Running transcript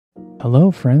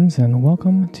Hello friends, and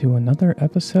welcome to another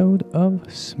episode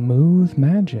of Smooth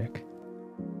Magic.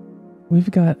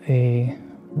 We've got a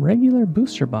regular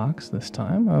booster box this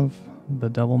time of the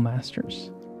Double Masters.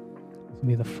 This will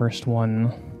be the first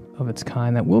one of its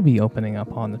kind that we'll be opening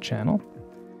up on the channel.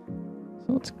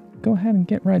 So let's go ahead and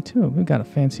get right to it. We've got a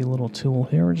fancy little tool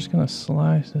here. We're just going to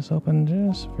slice this open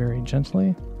just very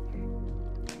gently.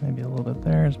 Maybe a little bit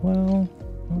there as well.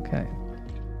 Okay,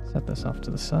 set this off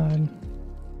to the side.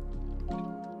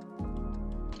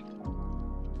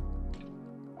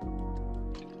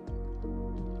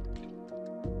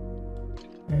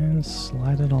 And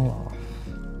slide it all off.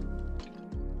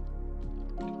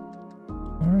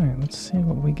 Alright, let's see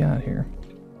what we got here.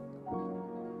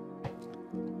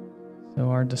 So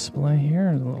our display here,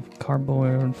 a little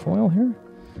cardboard foil here.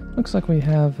 Looks like we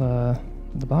have the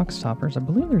box toppers. I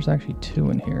believe there's actually two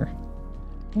in here.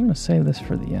 I'm going to save this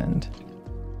for the end.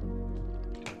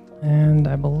 And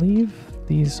I believe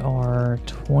these are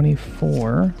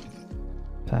 24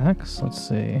 packs. Let's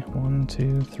see. 1,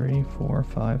 2, 3, 4,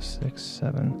 5, 6,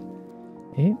 7,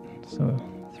 8.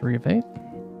 So 3 of 8.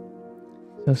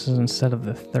 This is instead of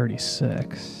the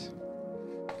 36.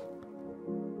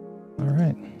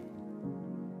 Alright.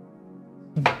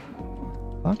 The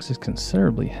box is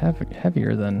considerably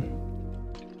heavier than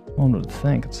one would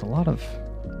think. It's a lot of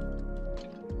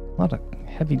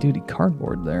heavy-duty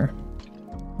cardboard there.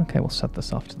 Okay, we'll set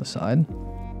this off to the side.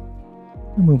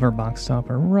 We'll move our box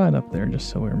topper right up there just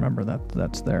so we remember that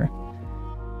that's there.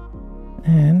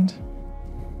 And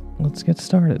let's get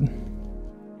started.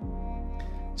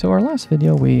 So our last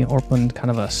video we opened kind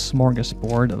of a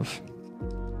smorgasbord of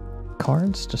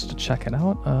cards just to check it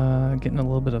out, getting a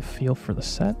little bit of feel for the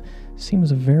set.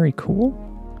 Seems very cool.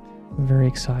 I'm very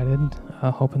excited,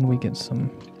 hoping we get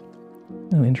some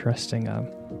interesting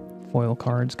foil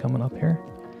cards coming up here.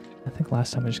 I think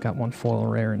last time we just got one foil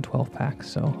rare in 12 packs,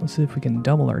 so let's see if we can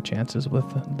double our chances with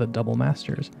the Double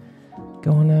Masters.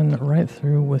 Going in right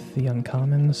through with the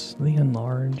uncommons, the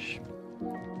enlarge.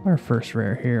 Our first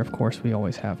rare here, of course, we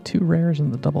always have 2 rares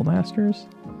in the Double Masters.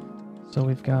 So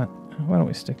we've got, why don't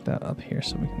we stick that up here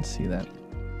so we can see that.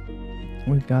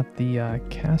 We've got the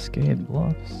Cascade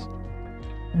Bluffs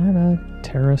and a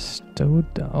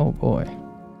Terrastodon, oh boy.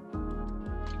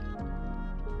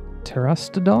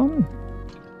 Terrastodon?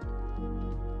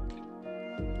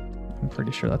 I'm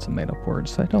pretty sure that's a made-up word,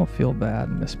 so I don't feel bad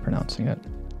mispronouncing it.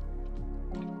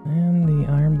 And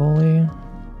the Iron Bully.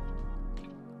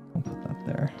 I'll put that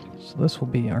there. So this will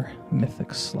be our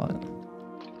Mythic slot.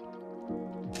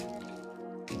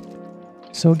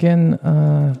 So again,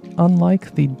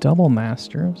 unlike the Double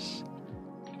Masters,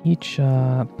 each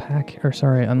pack, or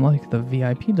sorry, unlike the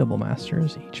VIP Double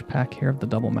Masters, each pack here of the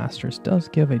Double Masters does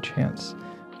give a chance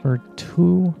for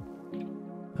 2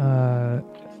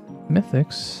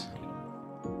 Mythics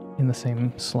in the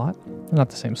same slot. Not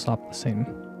the same slot, but the same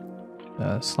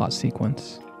slot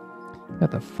sequence.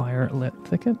 Got the Firelit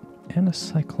Thicket and a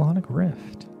Cyclonic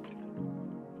Rift.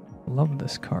 Love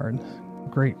this card.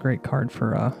 Great card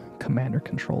for a commander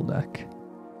control deck.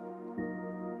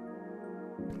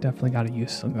 Definitely got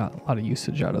a lot of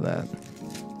usage out of that.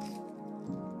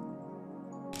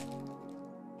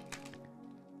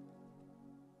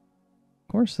 Of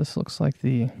course, this looks like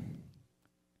the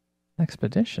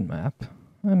expedition map.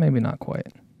 Maybe not quite.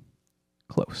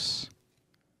 Close.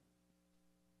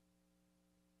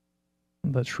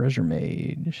 The Treasure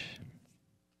Mage.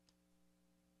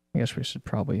 I guess we should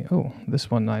probably... Oh, this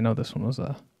one, I know this one was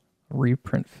a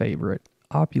reprint favorite.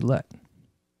 Opulette.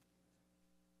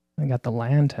 I got the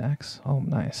land tax. Oh,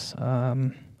 nice. I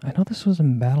know this was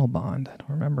in Battle Bond. I don't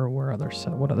remember what other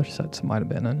sets it might have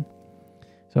been in.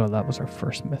 So that was our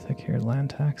first mythic here,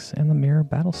 land tax, and the Mirror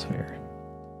Battlesphere.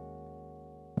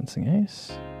 Fencing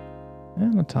Ace,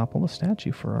 and a Topple the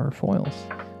Statue for our foils.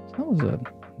 So that was a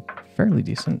fairly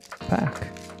decent pack.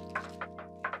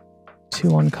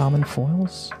 2 uncommon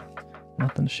foils,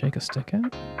 nothing to shake a stick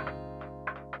at.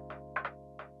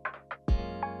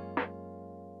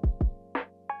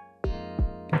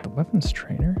 Got the Weapons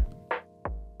Trainer.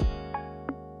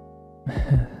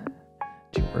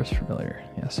 Jewel's familiar.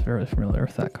 Yes, very familiar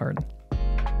with that card.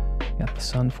 Got the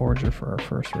Sun Forger for our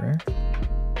first rare.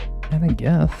 And a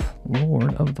Geth,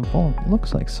 Lord of the Vault.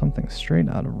 Looks like something straight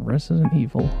out of Resident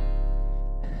Evil.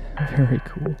 Very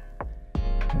cool.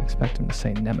 I expect him to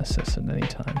say Nemesis at any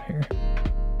time here.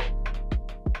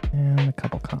 And a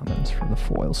couple commons for the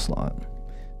foil slot.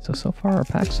 So far our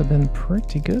packs have been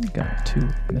pretty good. Got 2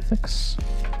 mythics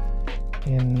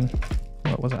in,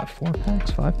 what was that, 4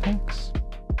 packs, 5 packs?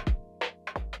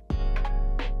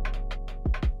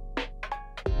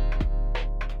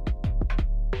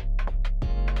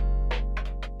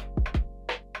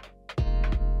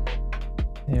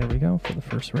 Here we go for the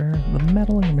first rare, the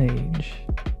Meddling Mage.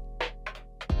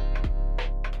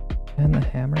 And the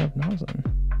Hammer of Nazan.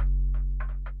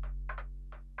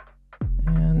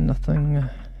 And nothing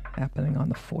happening on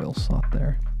the foil slot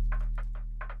there.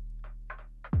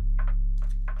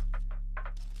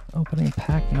 Opening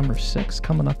pack number 6,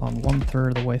 coming up on 1/3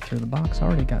 of the way through the box.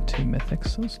 Already got 2 mythics,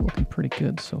 so it's looking pretty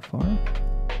good so far.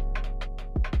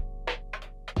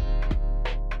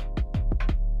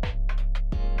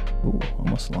 Ooh,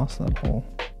 almost lost that whole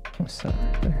set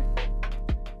right there.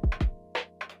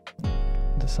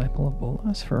 Disciple of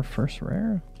Bolas for a first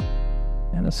rare.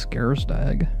 And a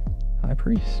Skarsdag, High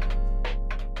Priest.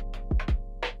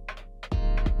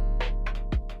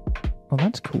 Oh,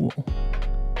 that's cool.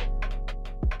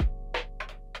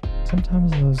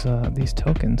 Sometimes these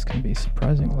tokens can be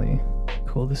surprisingly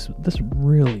cool. This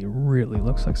really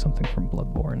looks like something from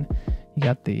Bloodborne. You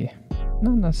got the,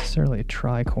 not necessarily a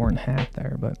tricorn hat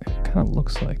there, but it kind of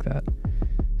looks like that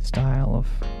style of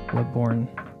Bloodborne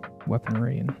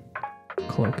weaponry and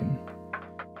cloak and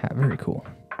hat. Very cool.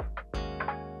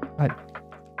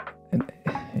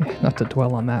 Not to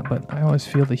dwell on that, but I always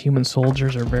feel the human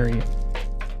soldiers are very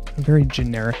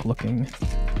generic looking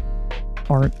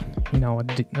art. You know, a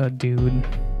dude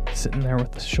sitting there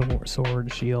with the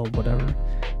sword, shield, whatever.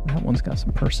 That one's got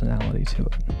some personality to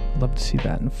it. I'd love to see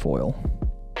that in foil.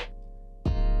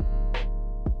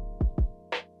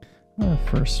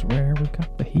 First rare, we've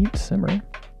got the Heat Simmer.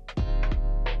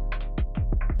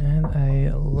 And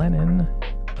a Lenin,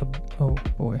 oh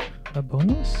boy, a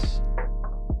bonus?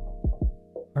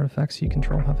 Artifacts you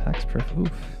control have hexproof.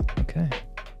 Oof, okay.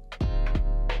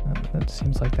 That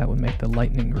seems like that would make the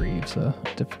Lightning Greaves a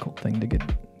difficult thing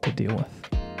to deal with.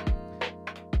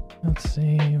 Let's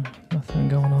see, nothing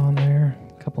going on there.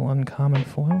 A couple uncommon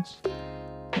foils.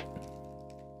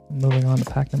 Moving on to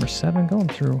pack number 7, going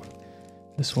through.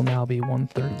 This will now be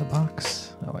 1/3 of the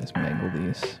box. I always mangle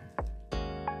these.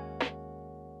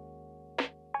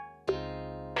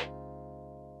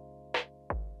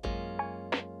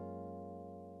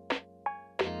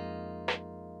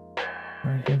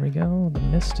 Alright, here we go, the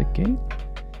Mystic Gate.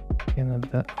 And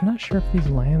I'm not sure if these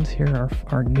lands here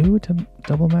are new to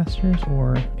Double Masters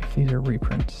or if these are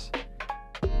reprints.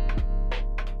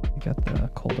 We got the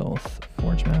Cold Oath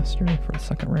Forge Master for the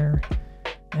second rare,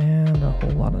 and a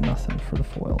whole lot of nothing for the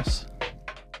foils.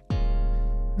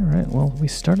 Alright, well, we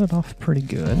started off pretty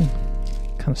good.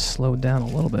 Kind of slowed down a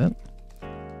little bit.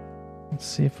 Let's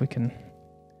see if we can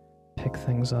pick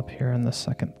things up here in the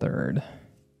second third.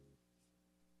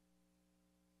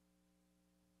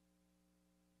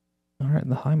 Alright,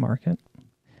 the high market.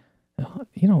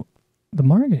 You know, the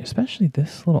market, especially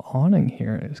this little awning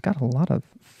here, it's got a lot of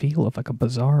feel of like a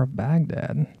Bazaar of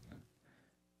Baghdad.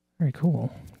 Very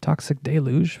cool. Toxic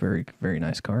Deluge, very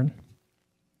nice card.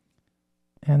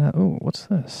 And, oh, what's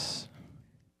this?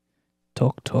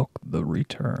 Tok Tok the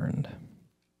Returned.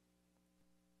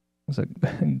 It's a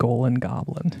Golem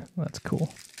Goblin. That's cool.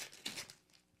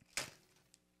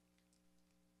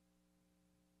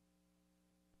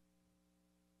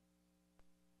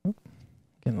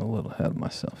 Getting a little ahead of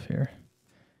myself here.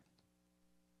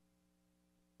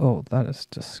 Oh, that is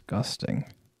disgusting.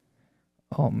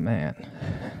 Oh, man.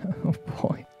 Oh,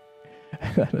 boy.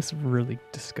 That is really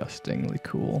disgustingly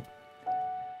cool.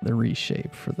 The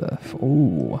reshape for the...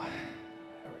 Oh,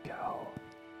 there we go.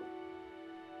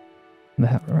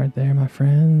 That right there, my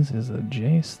friends, is a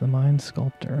Jace the Mind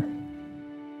Sculptor.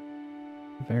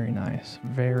 Very nice.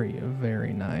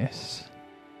 Very nice.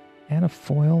 And a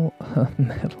foil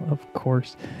metal, of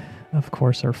course. Of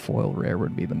course, our foil rare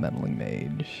would be the Meddling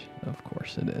Mage. Of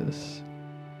course it is.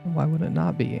 Why would it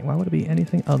not be? Why would it be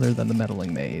anything other than the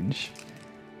Meddling Mage?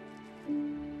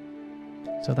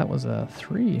 So that was a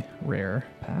 3 rare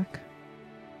pack.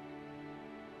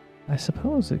 I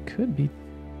suppose it could be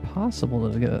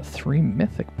possible to get a 3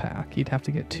 mythic pack. You'd have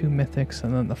to get 2 mythics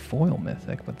and then the foil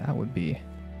mythic, but that would be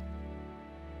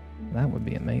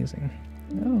amazing.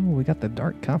 Oh, we got the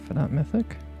Dark Confidant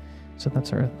mythic. So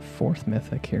that's our 4th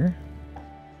mythic here.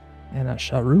 And a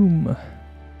Sharum,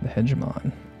 the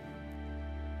Hegemon.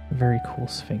 Very cool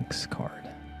Sphinx card.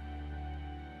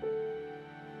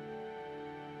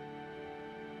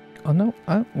 Oh no,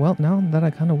 well, now that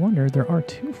I kind of wonder, there are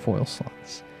 2 foil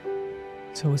slots.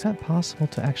 So is that possible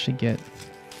to actually get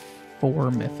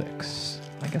 4 mythics?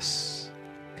 I guess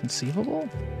conceivable?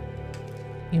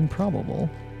 Improbable.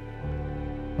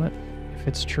 But if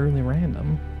it's truly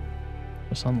random,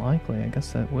 just unlikely, I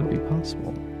guess that would be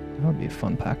possible. That would be a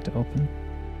fun pack to open.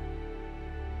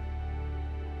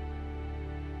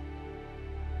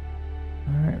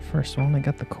 Alright, first one, I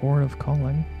got the Chord of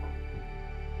Calling.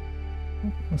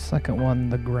 The second one,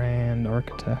 the Grand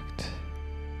Architect.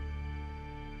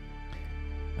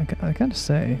 I gotta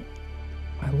say,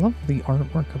 I love the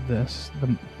artwork of this.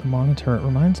 The monitor, it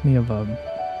reminds me of in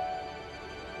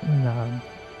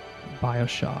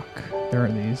Bioshock. There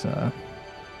are these, oh,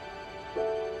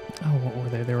 what were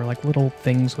they? They were like little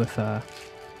things with,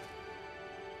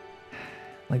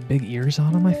 like big ears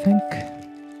on them, I think.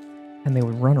 And they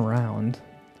would run around.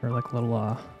 They're like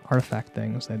little, artifact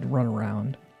things. They'd run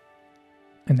around.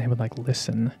 And they would like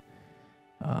listen.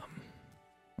 It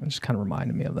just kind of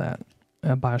reminded me of that.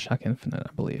 Bioshock Infinite,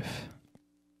 I believe.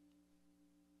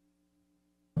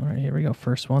 Alright, here we go.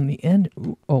 First one. The end.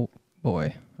 Ooh, oh,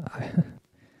 boy.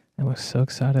 I was so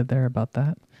excited there about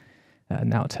that.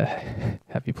 Now to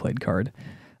have you played card.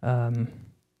 Oh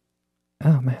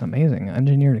man, amazing.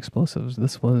 Engineered explosives.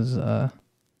 This was a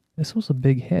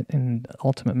big hit in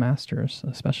Ultimate Masters,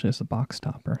 especially as a box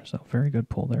stopper. So very good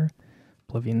pull there.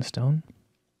 Oblivion Stone.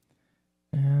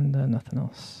 And nothing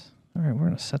else. Alright, we're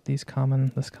going to set this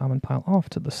common pile off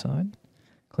to the side.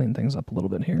 Clean things up a little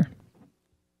bit here.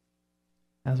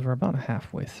 As we're about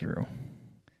halfway through.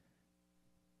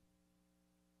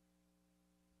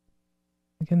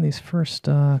 Again, these first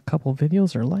couple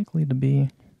videos are likely to be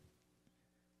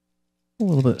a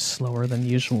little bit slower than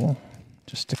usual.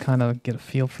 Just to kind of get a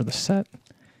feel for the set.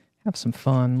 Have some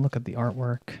fun, look at the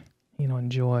artwork. You know,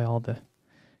 enjoy all the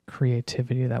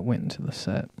creativity that went into the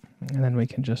set. And then we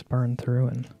can just burn through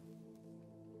and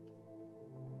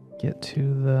get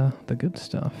to the good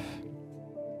stuff.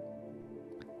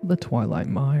 The Twilight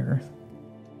Mire.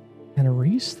 And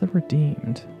Reese the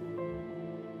Redeemed.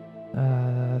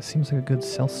 Seems like a good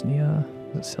Celsnia.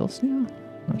 Is it Celsnia?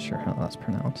 Not sure how that's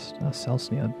pronounced.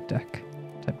 Celsnia deck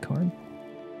type card.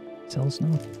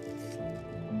 Celsnia.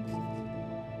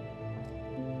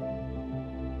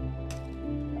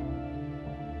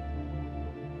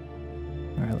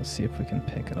 Alright, let's see if we can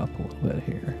pick it up a little bit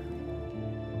here.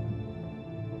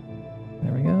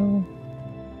 There we go.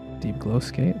 Deep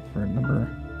Glowskate for number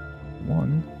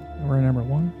 1. We're number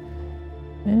 1.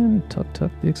 And Tuk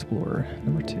Tuk the Explorer,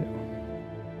 number 2.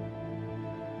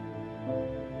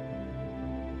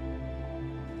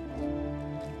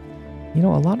 You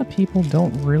know, a lot of people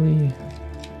don't really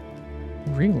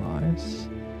realize,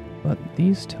 but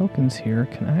these tokens here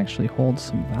can actually hold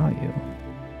some value.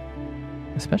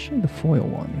 Especially the foil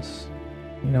ones.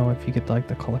 You know, if you get like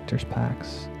the collector's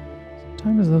packs,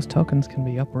 sometimes those tokens can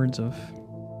be upwards of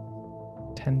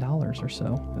 $10 or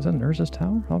so. Is that an Urza's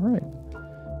Tower? Alright.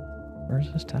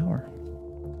 Urza's Tower.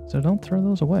 So don't throw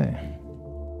those away.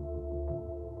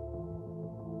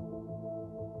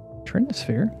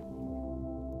 Trinisphere.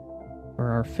 For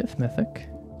our 5th mythic.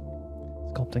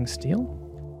 Sculpting Steel.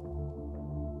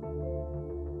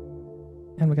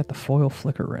 And we got the foil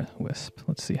Flicker Wisp.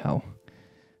 Let's see how...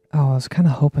 Oh, I was kind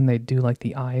of hoping they'd do like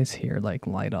the eyes here, like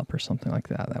light up or something like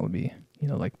that. That would be, you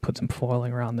know, like put some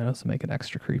foiling around those to make it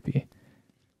extra creepy.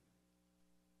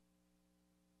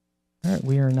 Alright,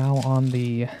 we are now on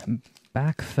the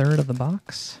back third of the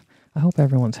box. I hope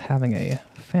everyone's having a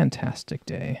fantastic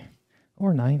day.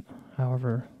 Or night,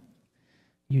 however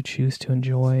you choose to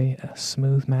enjoy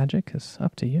smooth magic is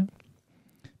up to you.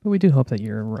 But we do hope that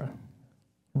you're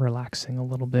relaxing a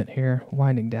little bit here,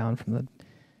 winding down from the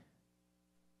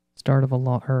start of a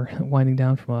winding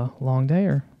down from a long day,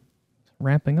 or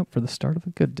ramping up for the start of a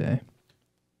good day.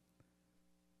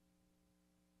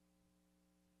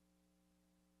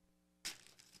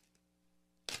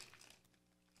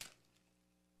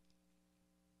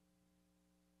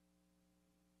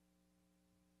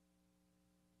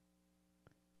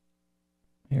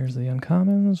 Here's the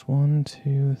uncommons. 1,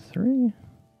 2, 3.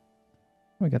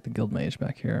 We got the Guild Mage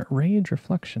back here. Rage,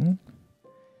 Reflection,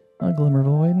 a Glimmer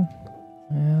Void,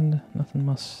 and nothing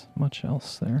much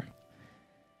else there.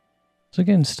 So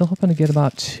again, still hoping to get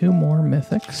about 2 more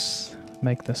mythics.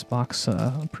 Make this box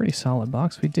a pretty solid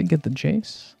box. We did get the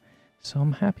Jace, so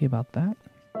I'm happy about that.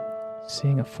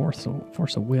 Seeing a Force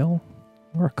of Will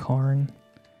or a Karn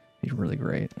would be really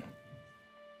great.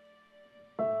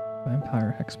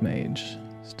 Vampire Hex Mage,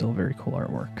 still very cool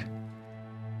artwork.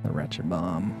 The Wretched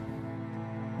Bomb,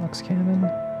 Lux Cannon,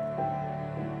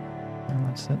 and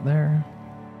that's it there.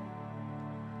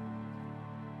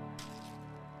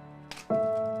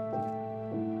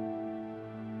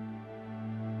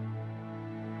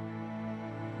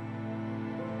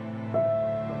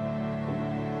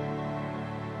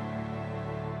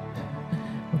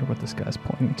 Wonder what this guy's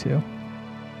pointing to.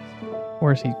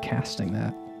 Or is he casting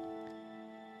that?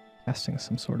 Casting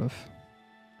some sort of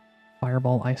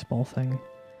fireball, ice ball thing.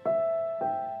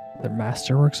 Their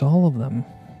masterworks, all of them.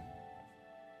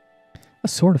 A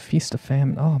Sword of Feast of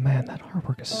Famine. Oh man, that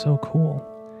artwork is so cool.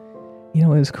 You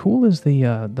know, as cool as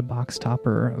the box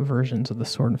topper versions of the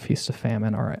Sword of Feast of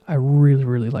Famine are, I really,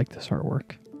 really like this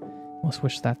artwork. Almost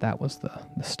wish that was the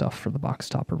stuff for the box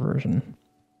topper version.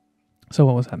 So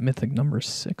what was that? Mythic number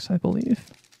 6, I believe.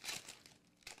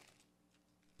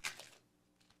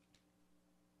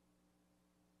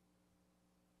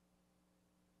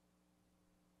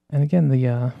 And again,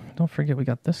 don't forget we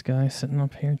got this guy sitting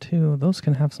up here too. Those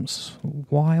can have some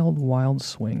wild, wild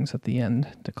swings at the end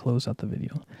to close out the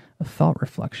video. A Thought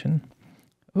Reflection.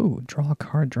 Ooh, draw a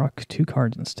card, draw 2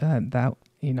 cards instead. That,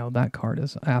 you know, that card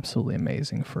is absolutely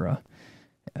amazing for a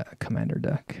commander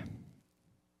deck.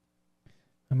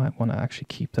 I might want to actually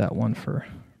keep that one for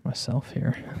myself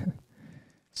here.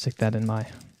 Stick that in my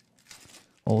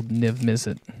old Niv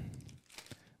Mizzet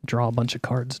draw a bunch of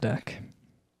cards deck.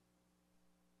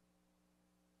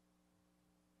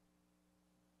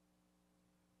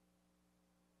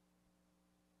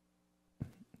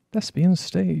 Thespian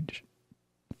Stage.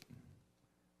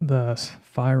 The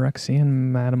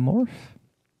Phyrexian Metamorph.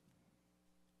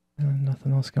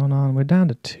 Nothing else going on. We're down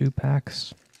to 2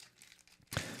 packs.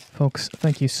 Folks,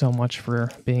 thank you so much for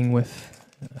being with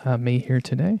me here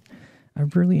today. I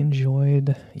really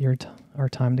enjoyed our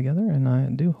time together, and I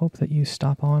do hope that you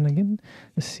stop on again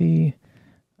to see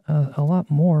a lot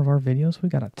more of our videos.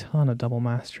 We've got a ton of Double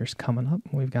Masters coming up.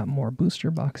 We've got more booster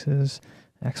boxes.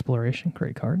 Exploration,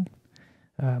 great card.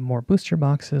 More booster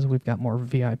boxes. We've got more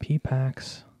VIP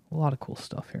packs. A lot of cool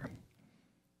stuff here.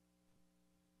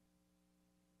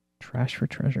 Trash for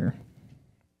treasure.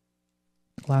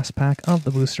 Last pack of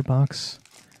the booster box.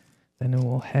 Then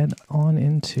we'll head on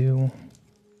into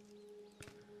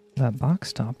that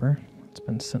box topper. It's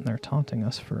been sitting there taunting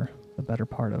us for the better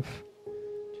part of...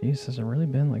 Geez, has it really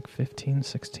been like 15,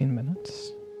 16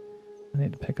 minutes? I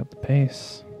need to pick up the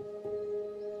pace.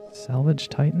 Salvage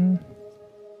Titan.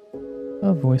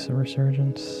 A Voice of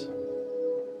Resurgence.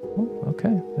 Oh,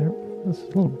 okay. There's a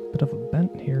little bit of a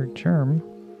bent here. Germ.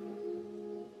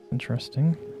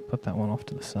 Interesting. Put that one off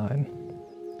to the side.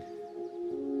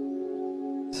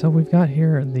 So we've got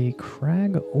here the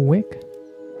Cragwick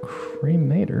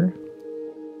Cremator.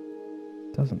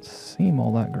 Doesn't seem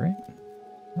all that great.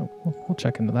 Oh, we'll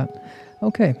check into that.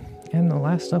 Okay, and the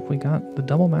last up we got the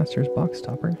Double Masters box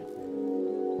topper.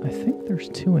 I think there's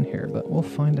 2 in here, but we'll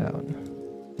find out.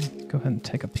 Go ahead and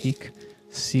take a peek,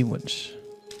 see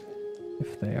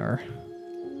if they are.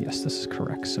 Yes, this is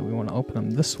correct, so we want to open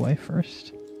them this way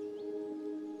first.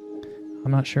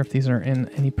 I'm not sure if these are in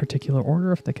any particular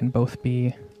order, if they can both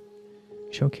be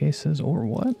showcases or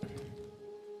what.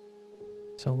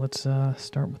 So let's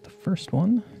start with the first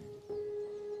one.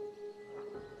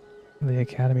 The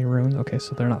Academy Runes. Okay,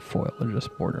 so they're not foil, they're just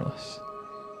borderless.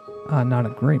 Not a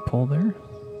great pull there.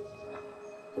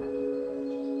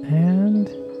 And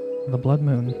the Blood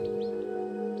Moon.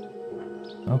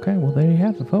 Okay, well there you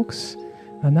have it, folks.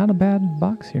 Not a bad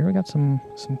box here. We got some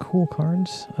cool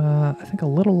cards. I think a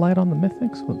little light on the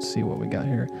mythics. Let's see what we got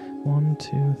here. 1,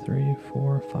 2, 3,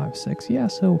 4, 5, 6. Yeah,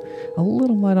 so a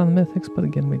little light on the mythics, but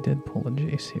again, we did pull a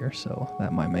Jace here, so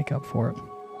that might make up for it.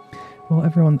 Well,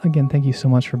 everyone, again, thank you so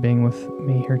much for being with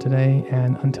me here today,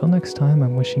 and until next time,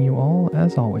 I'm wishing you all,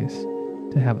 as always,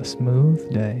 to have a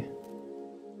smooth day.